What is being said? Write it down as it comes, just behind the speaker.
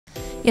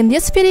In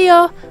this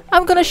video,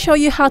 I'm gonna show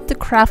you how to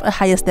craft a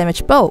highest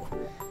damage bow.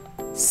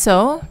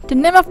 So, the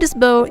name of this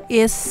bow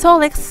is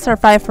Solix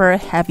Survivor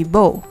Heavy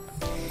Bow.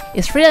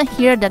 It's written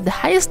here that the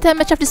highest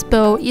damage of this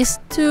bow is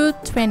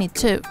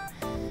 222.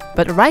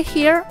 But right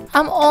here,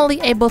 I'm only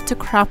able to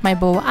craft my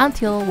bow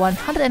until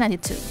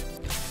 192.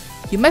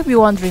 You might be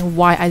wondering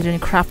why I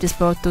didn't craft this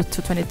bow to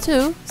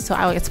 222, so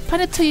I will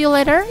explain it to you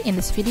later in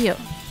this video.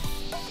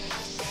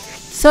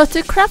 So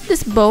to craft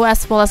this bow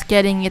as well as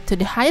getting it to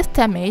the highest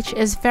damage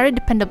is very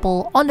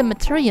dependable on the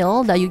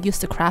material that you use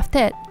to craft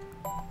it.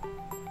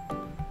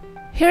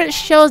 Here it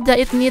shows that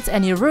it needs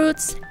any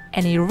roots,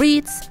 any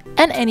reeds,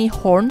 and any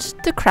horns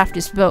to craft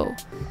this bow.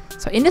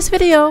 So in this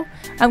video,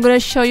 I'm going to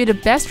show you the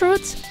best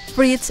roots,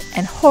 reeds,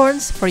 and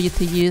horns for you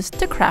to use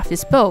to craft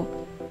this bow.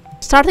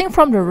 Starting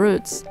from the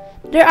roots,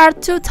 there are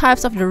two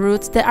types of the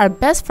roots that are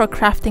best for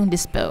crafting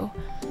this bow.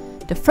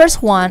 The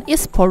first one is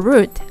spore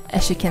root.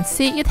 As you can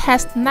see, it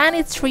has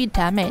 93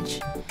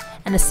 damage.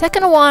 And the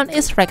second one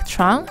is rag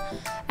trunk,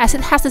 as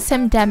it has the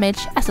same damage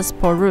as the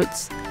spore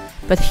roots.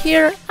 But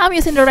here, I'm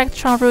using the rag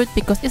trunk root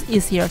because it's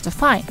easier to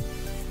find.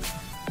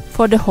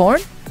 For the horn,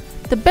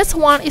 the best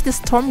one is the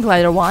storm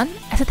glider one,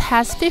 as it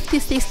has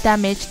 56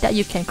 damage that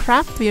you can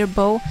craft to your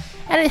bow,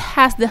 and it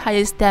has the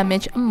highest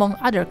damage among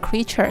other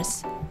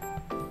creatures.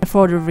 And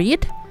for the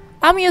reed,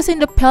 I'm using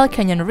the Pale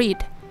Canyon reed.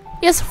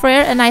 It's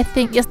rare and I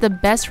think it's the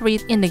best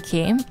reed in the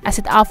game, as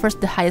it offers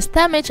the highest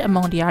damage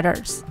among the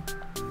others.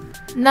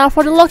 Now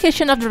for the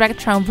location of the rag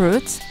trunk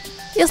roots,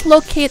 it's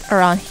located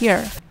around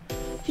here.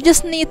 You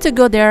just need to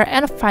go there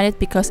and find it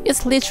because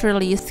it's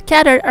literally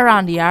scattered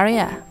around the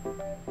area.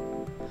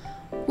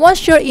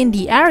 Once you're in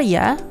the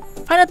area,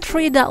 find a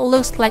tree that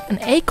looks like an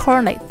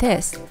acorn like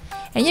this,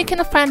 and you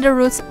can find the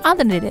roots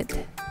underneath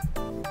it.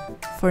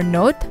 For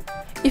note,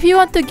 if you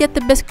want to get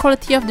the best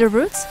quality of the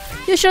roots,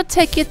 you should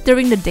take it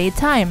during the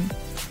daytime.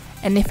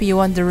 And if you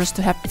want the roots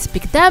to have its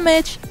peak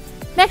damage,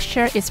 make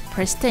sure it's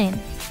pristine.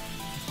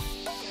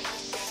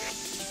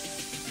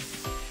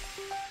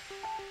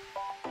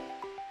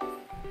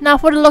 Now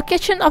for the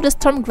location of the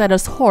storm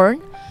glider's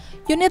horn,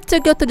 you need to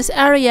go to this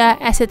area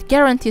as it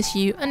guarantees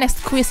you an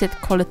exquisite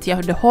quality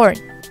of the horn.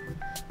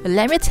 But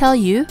let me tell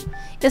you,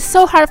 it's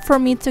so hard for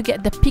me to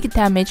get the peak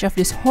damage of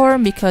this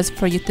horn because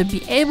for you to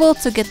be able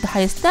to get the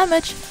highest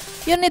damage,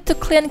 you need to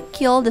clean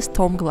kill the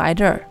storm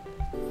glider.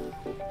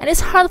 And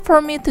it's hard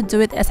for me to do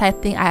it as I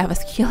think I have a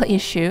skill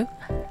issue.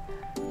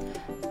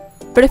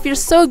 But if you're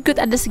so good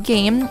at this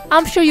game,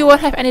 I'm sure you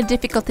won't have any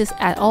difficulties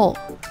at all.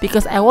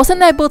 Because I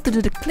wasn't able to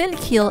do the clean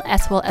kill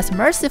as well as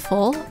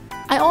merciful,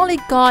 I only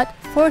got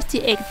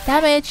 48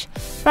 damage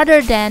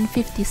rather than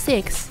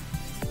 56.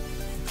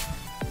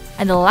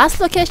 And the last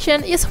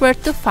location is where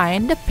to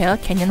find the Pale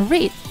Canyon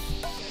reed.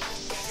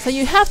 So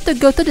you have to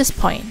go to this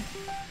point,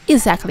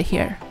 exactly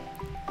here.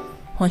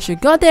 Once you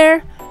go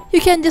there, you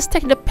can just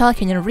take the Pale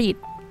Canyon reed.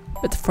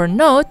 But for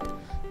note,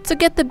 to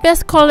get the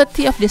best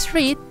quality of this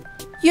reed,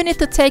 you need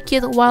to take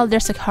it while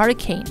there's a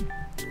hurricane.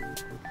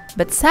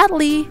 But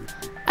sadly,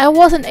 I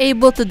wasn't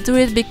able to do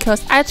it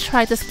because I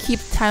tried to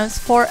skip times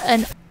for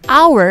an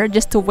hour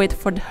just to wait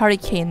for the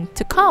hurricane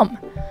to come.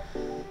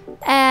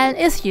 And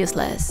it's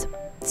useless,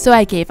 so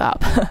I gave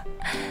up.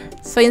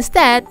 So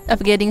instead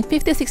of getting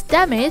 56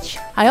 damage,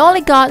 I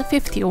only got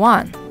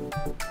 51.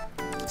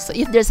 So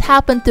if there's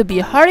happened to be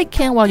a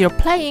hurricane while you're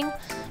playing,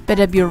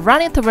 better be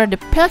running to where the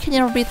Pale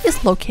Canyon reed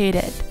is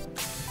located.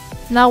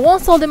 Now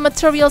once all the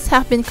materials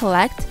have been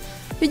collected,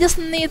 you just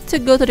need to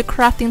go to the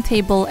crafting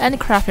table and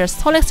craft your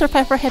Solix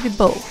Survivor Heavy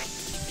Bow.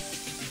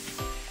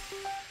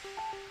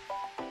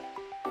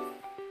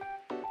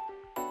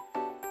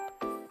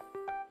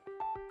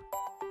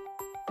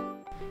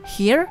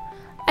 Here,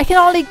 I can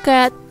only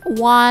get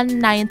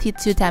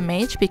 192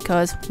 damage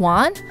because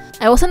 1.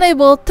 I wasn't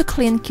able to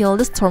clean kill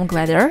the storm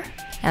glider,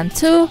 and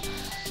 2.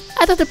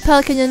 I took the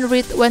Pale Canyon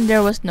reed when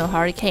there was no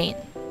hurricane.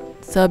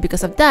 So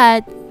because of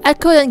that, I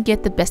couldn't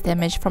get the best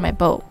damage from my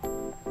bow.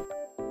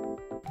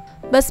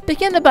 But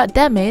speaking about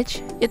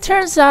damage, it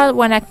turns out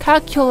when I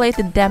calculate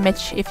the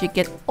damage if you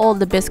get all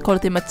the best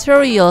quality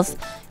materials,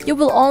 you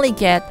will only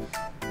get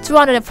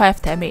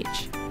 205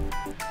 damage.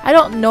 I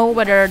don't know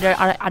whether there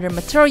are other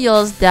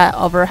materials that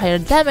offer higher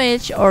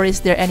damage or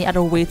is there any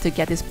other way to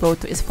get this bow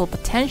to its full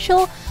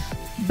potential,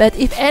 but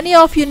if any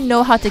of you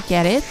know how to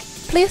get it,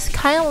 please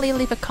kindly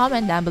leave a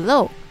comment down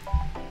below.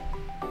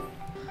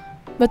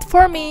 But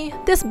for me,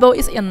 this bow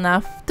is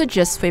enough to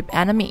just sweep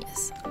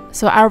enemies.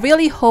 So I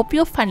really hope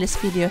you'll find this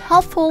video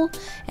helpful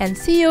and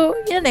see you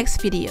in the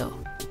next video.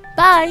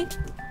 Bye!